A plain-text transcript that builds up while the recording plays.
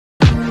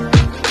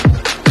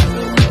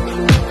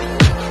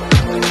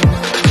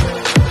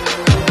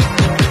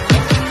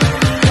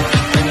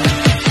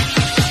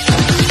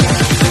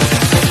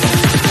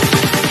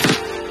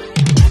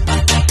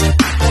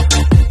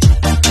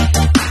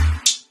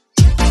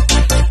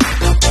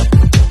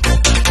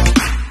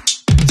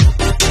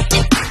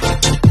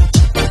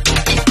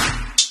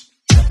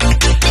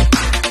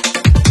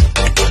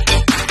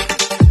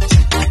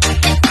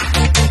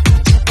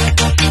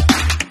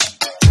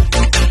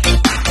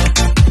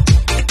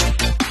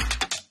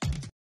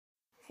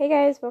Hey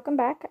guys, welcome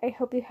back. I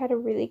hope you had a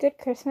really good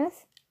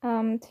Christmas.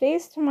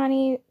 Today's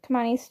Tamani's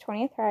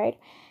 20th ride,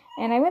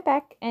 and I went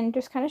back and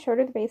just kind of showed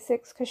her the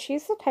basics because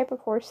she's the type of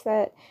horse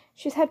that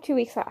she's had 2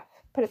 weeks off,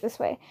 put it this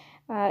way.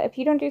 If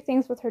you don't do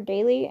things with her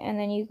daily and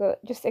then you go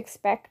just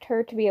expect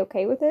her to be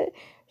okay with it,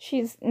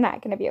 she's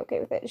not going to be okay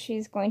with it.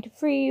 She's going to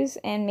freeze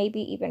and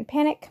maybe even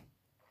panic.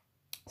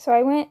 So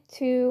I went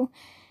to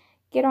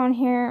get on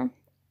here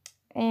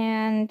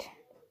and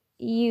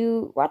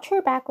you watch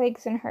her back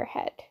legs and her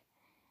head.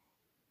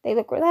 They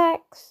look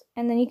relaxed,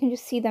 and then you can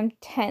just see them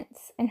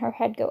tense and her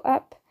head go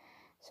up.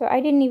 So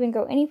I didn't even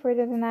go any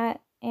further than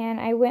that,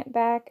 and I went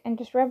back and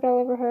just rubbed all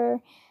over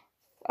her,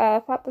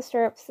 flapped the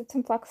stirrups, did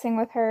some flexing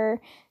with her,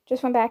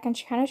 just went back and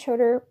she kind of showed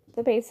her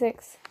the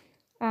basics.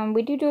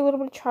 We do a little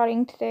bit of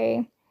trotting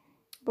today,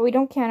 but we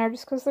don't canter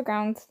just because the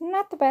ground's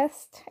not the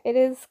best. It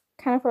is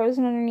kind of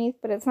frozen underneath,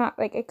 but it's not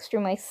like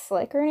extremely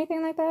slick or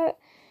anything like that.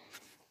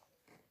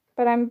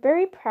 But I'm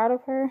very proud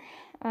of her.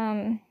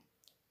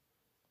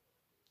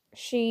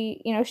 She's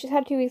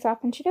had 2 weeks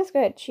off and she does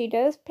good. She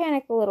does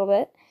panic a little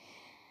bit.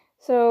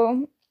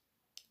 So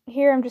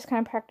here I'm just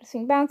kind of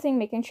practicing bouncing,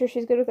 making sure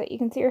she's good with it. You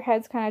can see her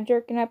head's kind of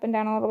jerking up and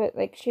down a little bit,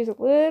 like she's a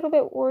little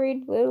bit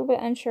worried, a little bit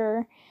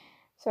unsure.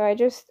 So I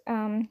just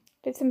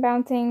did some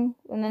bouncing,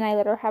 and then I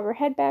let her have her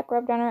head back,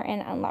 rubbed on her,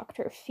 and unlocked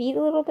her feet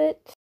a little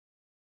bit.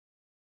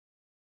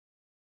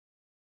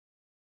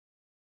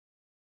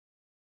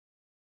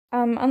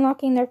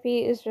 Unlocking their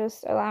feet is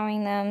just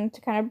allowing them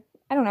to kind of,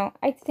 I don't know,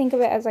 I think of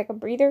it as like a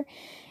breather.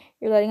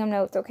 You're letting them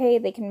know it's okay,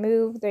 they can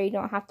move, they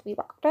don't have to be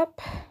locked up.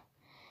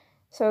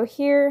 So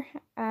here,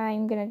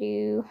 I'm going to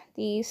do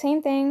the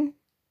same thing,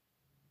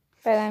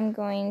 but I'm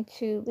going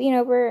to lean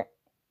over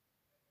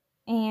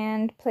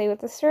and play with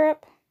the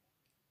stirrup.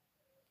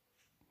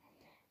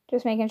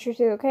 Just making sure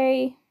she's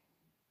okay.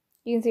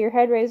 You can see her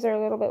head raised there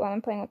a little bit when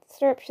I'm playing with the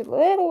stirrup. She's a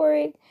little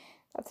worried.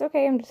 That's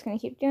okay, I'm just going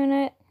to keep doing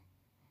it.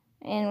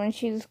 And when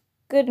she's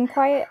good and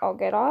quiet, I'll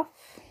get off.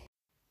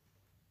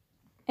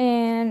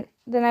 And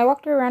then I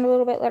walked her around a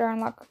little bit, let her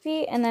unlock her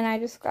feet, and then I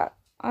just got,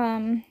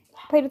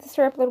 played with the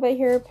stirrup a little bit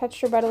here,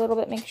 touched her butt a little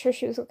bit, make sure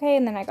she was okay,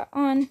 and then I got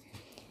on.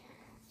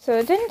 So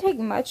it didn't take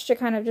much to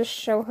kind of just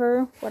show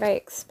her what I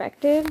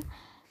expected,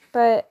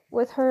 but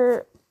with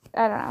her,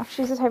 I don't know,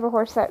 she's the type of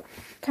horse that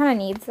kind of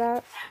needs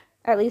that,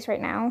 at least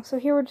right now. So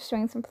here we're just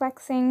doing some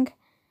flexing,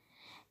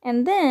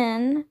 and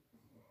then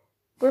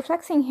we're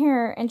flexing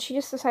here, and she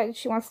just decided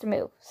she wants to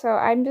move. So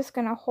I'm just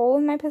going to hold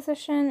in my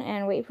position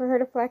and wait for her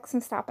to flex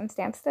and stop and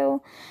stand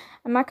still.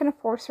 I'm not going to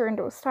force her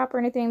into a stop or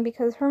anything,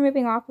 because her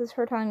moving off is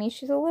her telling me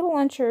she's a little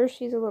unsure,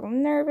 she's a little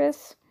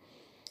nervous.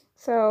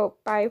 So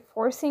by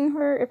forcing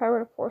her, if I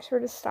were to force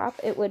her to stop,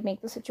 it would make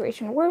the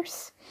situation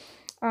worse.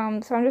 So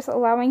I'm just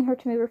allowing her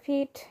to move her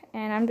feet,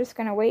 and I'm just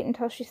going to wait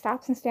until she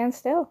stops and stands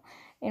still.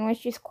 And when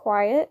she's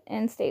quiet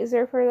and stays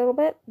there for a little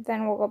bit,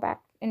 then we'll go back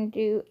and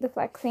do the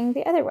flexing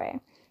the other way.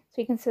 So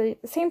you can see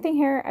the same thing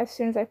here. As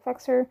soon as I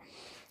flex her,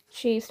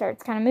 she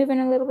starts kind of moving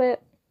a little bit.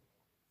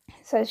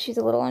 Says she's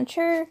a little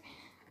unsure.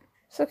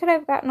 So could I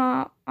have gotten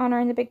on her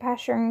in the big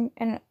pasture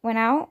and went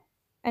out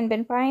and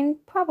been fine?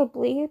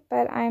 Probably,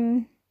 but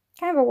I'm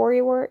kind of a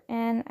worrywart,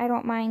 and I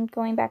don't mind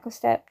going back a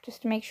step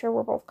just to make sure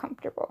we're both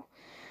comfortable.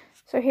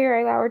 So here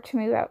I allow her to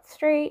move out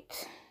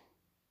straight.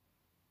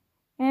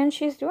 And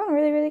she's doing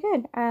really, really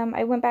good.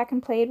 I went back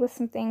and played with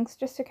some things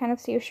just to kind of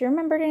see if she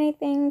remembered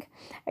anything.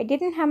 I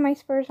didn't have my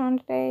spurs on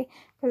today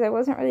because I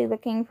wasn't really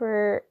looking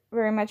for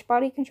very much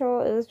body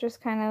control. It was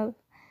just kind of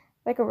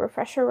like a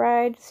refresher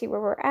ride to see where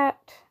we're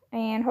at.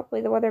 And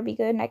hopefully the weather will be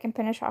good and I can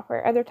finish off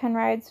our other 10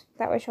 rides.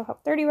 That way she'll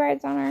have 30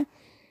 rides on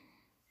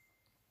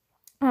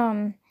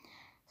her.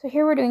 So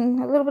here we're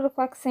doing a little bit of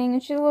flexing,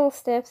 and she's a little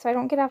stiff, so I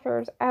don't get after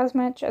her as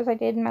much as I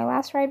did in my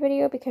last ride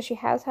video because she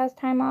has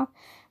time off.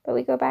 But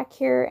we go back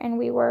here and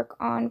we work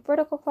on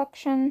vertical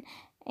flexion,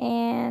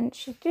 and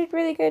she did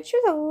really good. She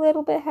was a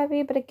little bit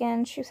heavy, but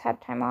again, she's had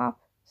time off,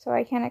 so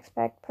I can't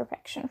expect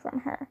perfection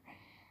from her.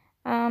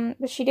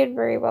 But she did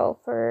very well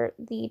for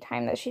the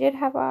time that she did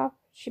have off.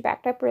 She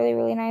backed up really,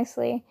 really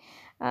nicely.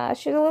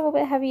 She's a little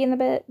bit heavy in the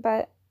bit,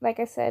 but like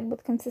I said,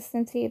 with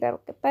consistency,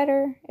 that'll get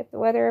better if the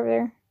weather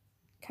ever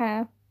kind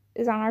of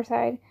is on our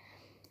side.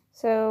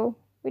 So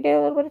we did a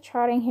little bit of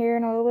trotting here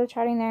and a little bit of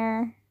trotting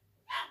there.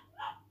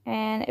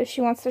 And if she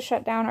wants to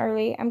shut down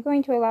early, I'm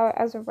going to allow it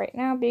as of right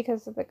now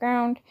because of the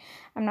ground.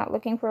 I'm not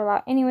looking for a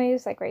lot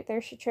anyways. Like right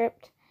there, she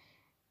tripped.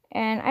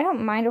 And I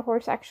don't mind a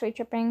horse actually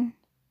tripping.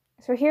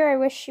 So here I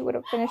wish she would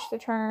have finished the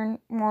turn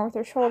more with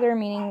her shoulder,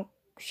 meaning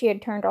she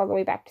had turned all the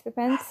way back to the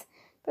fence.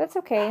 But that's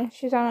okay.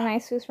 She's on a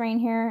nice loose rein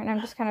here, and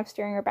I'm just kind of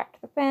steering her back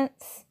to the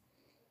fence.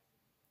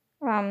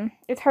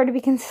 It's hard to be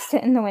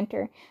consistent in the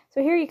winter.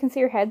 So here you can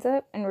see her head's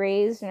up and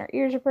raised and her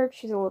ears are perked.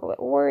 She's a little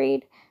bit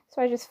worried.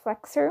 So I just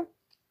flex her,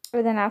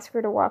 or then ask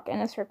her to walk in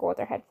a circle with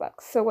her head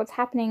flexed. So what's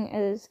happening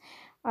is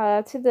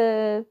to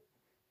the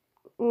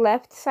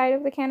left side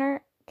of the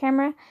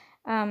camera,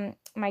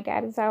 my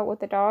dad is out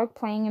with the dog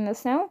playing in the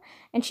snow,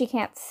 and she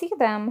can't see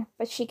them,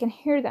 but she can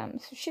hear them.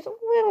 So she's a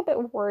little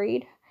bit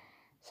worried.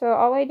 So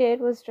all I did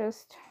was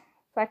just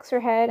flex her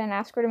head and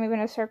ask her to move in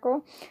a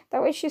circle.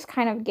 That way she's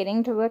kind of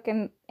getting to look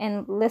and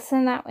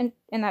listen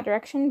in that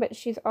direction, but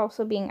she's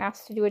also being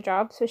asked to do a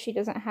job, so she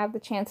doesn't have the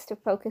chance to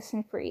focus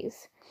and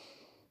freeze.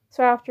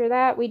 So after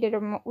that, we did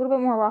a little bit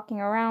more walking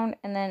around,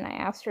 and then I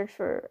asked her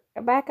for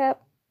a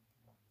backup.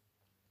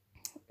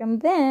 And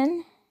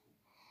then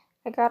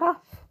I got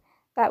off.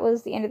 That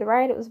was the end of the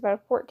ride. It was about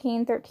a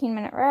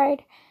 13-minute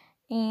ride.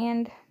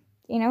 And,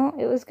 you know,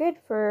 it was good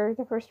for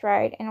the first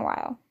ride in a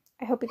while.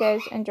 I hope you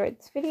guys enjoyed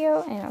this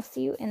video, and I'll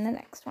see you in the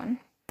next one.